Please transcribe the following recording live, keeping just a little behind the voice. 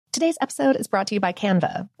Today's episode is brought to you by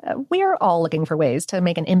Canva. We're all looking for ways to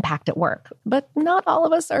make an impact at work, but not all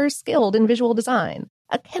of us are skilled in visual design.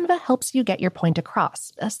 Canva helps you get your point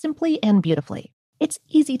across, simply and beautifully. It's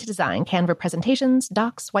easy to design Canva presentations,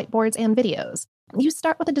 docs, whiteboards, and videos. You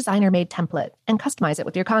start with a designer-made template and customize it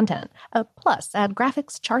with your content. Plus, add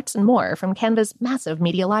graphics, charts, and more from Canva's massive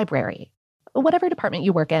media library. Whatever department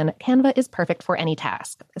you work in, Canva is perfect for any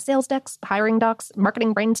task. Sales decks, hiring docs,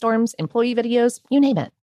 marketing brainstorms, employee videos, you name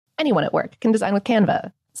it. Anyone at work can design with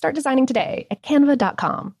Canva. Start designing today at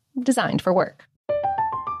canva.com. Designed for work.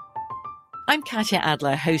 I'm Katya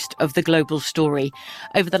Adler, host of The Global Story.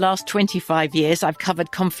 Over the last 25 years, I've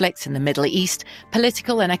covered conflicts in the Middle East,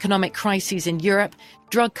 political and economic crises in Europe,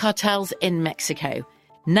 drug cartels in Mexico.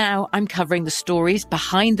 Now I'm covering the stories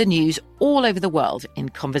behind the news all over the world in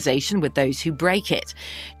conversation with those who break it.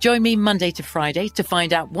 Join me Monday to Friday to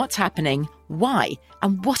find out what's happening, why,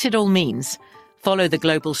 and what it all means. Follow The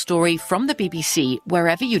Global Story from the BBC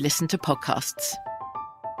wherever you listen to podcasts.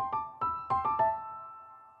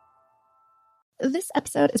 This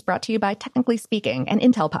episode is brought to you by Technically Speaking, an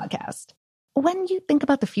Intel podcast. When you think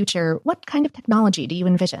about the future, what kind of technology do you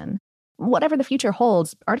envision? Whatever the future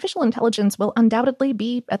holds, artificial intelligence will undoubtedly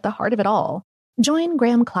be at the heart of it all. Join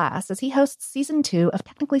Graham Class as he hosts Season 2 of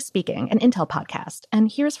Technically Speaking, an Intel podcast, and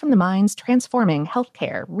hears from the minds transforming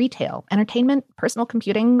healthcare, retail, entertainment, personal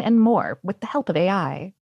computing, and more with the help of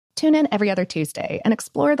AI. Tune in every other Tuesday and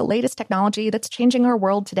explore the latest technology that's changing our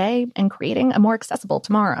world today and creating a more accessible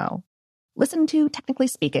tomorrow. Listen to Technically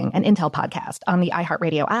Speaking, an Intel podcast on the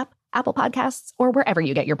iHeartRadio app, Apple Podcasts, or wherever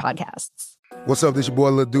you get your podcasts. What's up, this your boy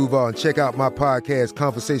Lil Duval, and check out my podcast,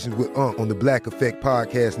 Conversations with Unc, on the Black Effect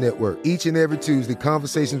Podcast Network. Each and every Tuesday,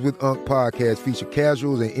 Conversations with Unc podcast feature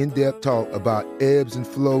casuals and in-depth talk about ebbs and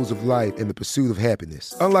flows of life and the pursuit of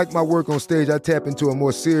happiness. Unlike my work on stage, I tap into a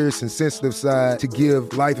more serious and sensitive side to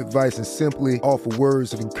give life advice and simply offer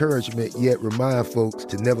words of encouragement, yet remind folks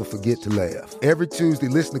to never forget to laugh. Every Tuesday,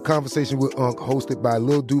 listen to Conversations with Unc, hosted by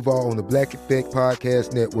Lil Duval on the Black Effect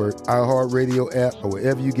Podcast Network, iHeartRadio app, or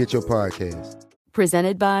wherever you get your podcasts.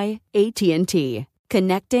 Presented by AT&T.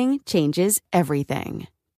 Connecting changes everything.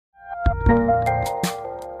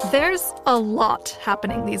 There's a lot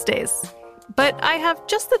happening these days, but I have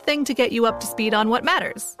just the thing to get you up to speed on what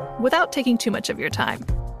matters without taking too much of your time.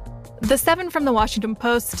 The 7 from the Washington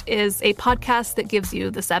Post is a podcast that gives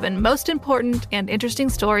you the 7 most important and interesting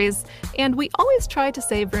stories, and we always try to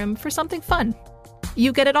save room for something fun.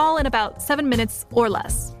 You get it all in about 7 minutes or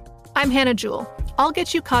less. I'm Hannah Jewell. I'll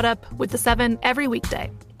get you caught up with the 7 every weekday.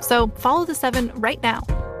 So follow the 7 right now.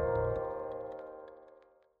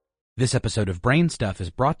 This episode of Brain Stuff is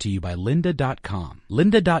brought to you by Lynda.com.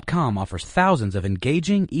 Lynda.com offers thousands of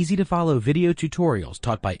engaging, easy-to-follow video tutorials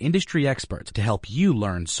taught by industry experts to help you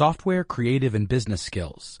learn software, creative, and business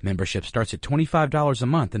skills. Membership starts at $25 a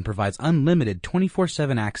month and provides unlimited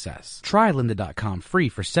 24/7 access. Try Lynda.com free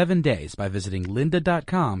for 7 days by visiting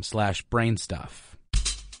lynda.com/brainstuff.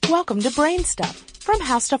 Welcome to Brain Stuff from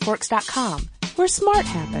HowStuffWorks.com, where smart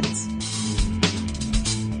happens.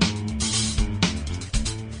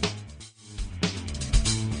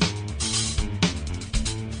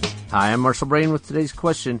 Hi, I'm Marshall Brain with today's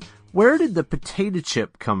question. Where did the potato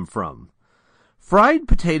chip come from? Fried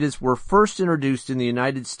potatoes were first introduced in the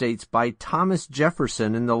United States by Thomas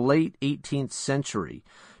Jefferson in the late 18th century.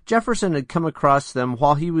 Jefferson had come across them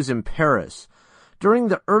while he was in Paris. During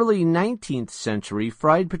the early 19th century,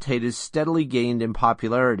 fried potatoes steadily gained in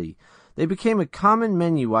popularity. They became a common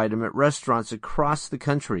menu item at restaurants across the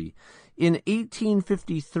country. In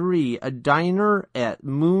 1853, a diner at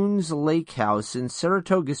Moon's Lake House in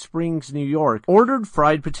Saratoga Springs, New York, ordered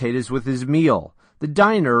fried potatoes with his meal. The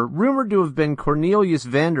diner, rumored to have been Cornelius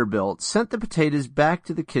Vanderbilt, sent the potatoes back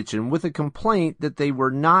to the kitchen with a complaint that they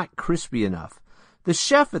were not crispy enough. The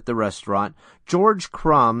chef at the restaurant, George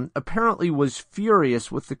Crumb, apparently was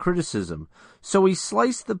furious with the criticism, so he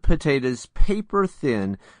sliced the potatoes paper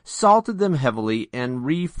thin, salted them heavily, and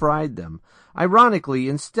refried them. Ironically,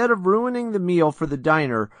 instead of ruining the meal for the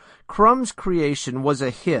diner, Crumb's creation was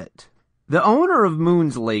a hit. The owner of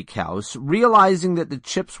Moon's Lake House, realizing that the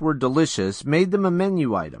chips were delicious, made them a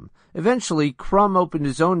menu item. Eventually, Crumb opened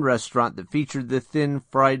his own restaurant that featured the thin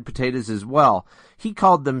fried potatoes as well. He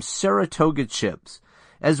called them Saratoga chips.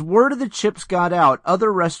 As word of the chips got out,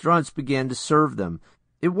 other restaurants began to serve them.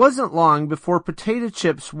 It wasn't long before potato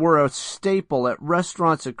chips were a staple at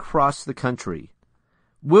restaurants across the country.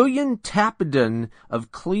 William Tappenden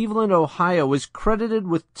of Cleveland, Ohio, was credited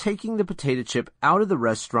with taking the potato chip out of the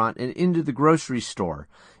restaurant and into the grocery store.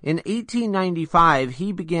 In 1895,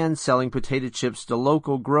 he began selling potato chips to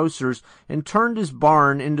local grocers and turned his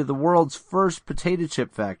barn into the world's first potato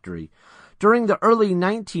chip factory. During the early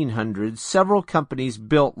 1900s, several companies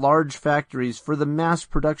built large factories for the mass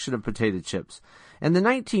production of potato chips, and the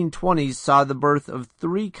 1920s saw the birth of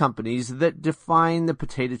 3 companies that define the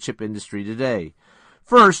potato chip industry today.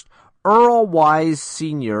 First, Earl Wise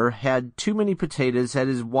Sr. had too many potatoes at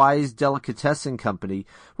his Wise Delicatessen Company,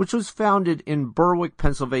 which was founded in Berwick,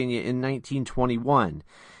 Pennsylvania in 1921.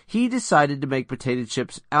 He decided to make potato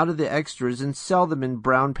chips out of the extras and sell them in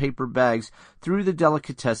brown paper bags through the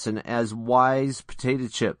delicatessen as Wise Potato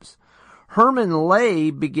Chips. Herman Lay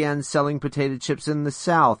began selling potato chips in the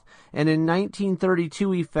South, and in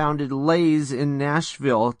 1932 he founded Lay's in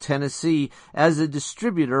Nashville, Tennessee, as a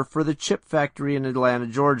distributor for the chip factory in Atlanta,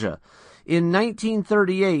 Georgia. In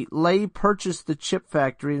 1938, Lay purchased the chip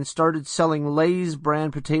factory and started selling Lay's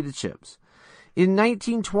brand potato chips. In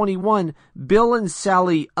 1921, Bill and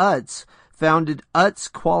Sally Utz founded Utz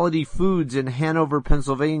Quality Foods in Hanover,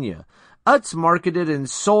 Pennsylvania. Utz marketed and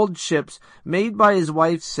sold chips made by his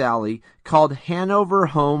wife Sally called Hanover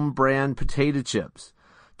Home Brand Potato Chips.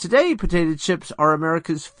 Today, potato chips are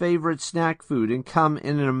America's favorite snack food and come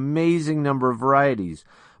in an amazing number of varieties.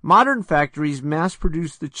 Modern factories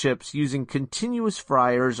mass-produce the chips using continuous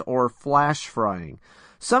fryers or flash frying.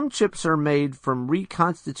 Some chips are made from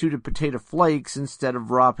reconstituted potato flakes instead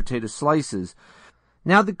of raw potato slices.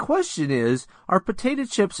 Now the question is, are potato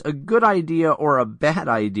chips a good idea or a bad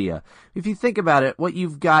idea? If you think about it, what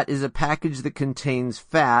you've got is a package that contains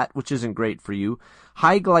fat, which isn't great for you,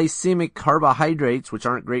 high glycemic carbohydrates, which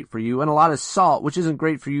aren't great for you, and a lot of salt, which isn't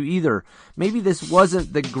great for you either. Maybe this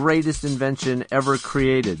wasn't the greatest invention ever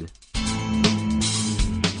created.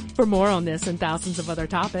 For more on this and thousands of other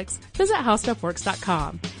topics, visit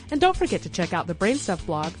HowStuffWorks.com. And don't forget to check out the Brainstuff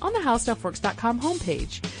blog on the HowStuffWorks.com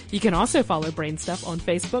homepage. You can also follow Brainstuff on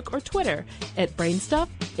Facebook or Twitter at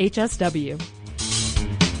BrainstuffHSW.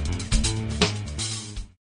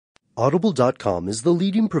 Audible.com is the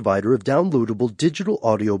leading provider of downloadable digital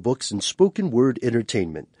audiobooks and spoken word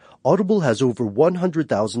entertainment. Audible has over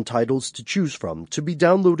 100,000 titles to choose from to be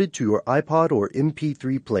downloaded to your iPod or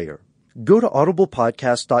MP3 player. Go to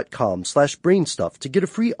audiblepodcast.com/brainstuff to get a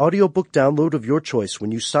free audiobook download of your choice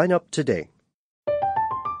when you sign up today.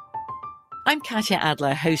 I'm Katya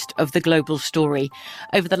Adler, host of The Global Story.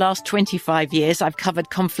 Over the last 25 years, I've covered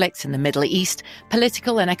conflicts in the Middle East,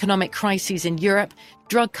 political and economic crises in Europe,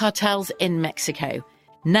 drug cartels in Mexico.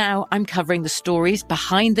 Now I'm covering the stories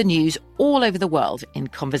behind the news all over the world in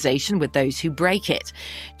conversation with those who break it.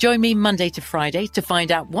 Join me Monday to Friday to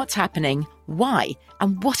find out what's happening, why,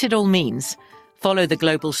 and what it all means. Follow The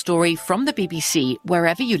Global Story from the BBC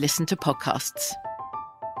wherever you listen to podcasts.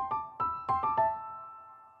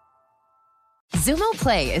 Xumo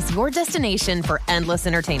Play is your destination for endless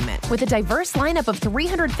entertainment. With a diverse lineup of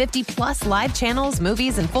 350-plus live channels,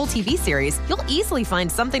 movies, and full TV series, you'll easily find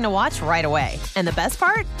something to watch right away. And the best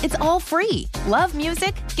part? It's all free. Love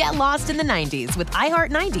music? Get lost in the 90s with iHeart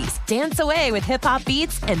 90s, dance away with hip-hop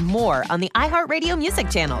beats, and more on the iHeartRadio music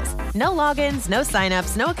channels. No logins, no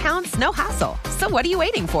signups, no accounts, no hassle. So what are you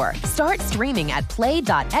waiting for? Start streaming at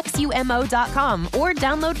play.xumo.com or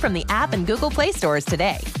download from the app and Google Play stores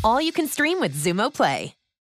today. All you can stream with Xumo Play.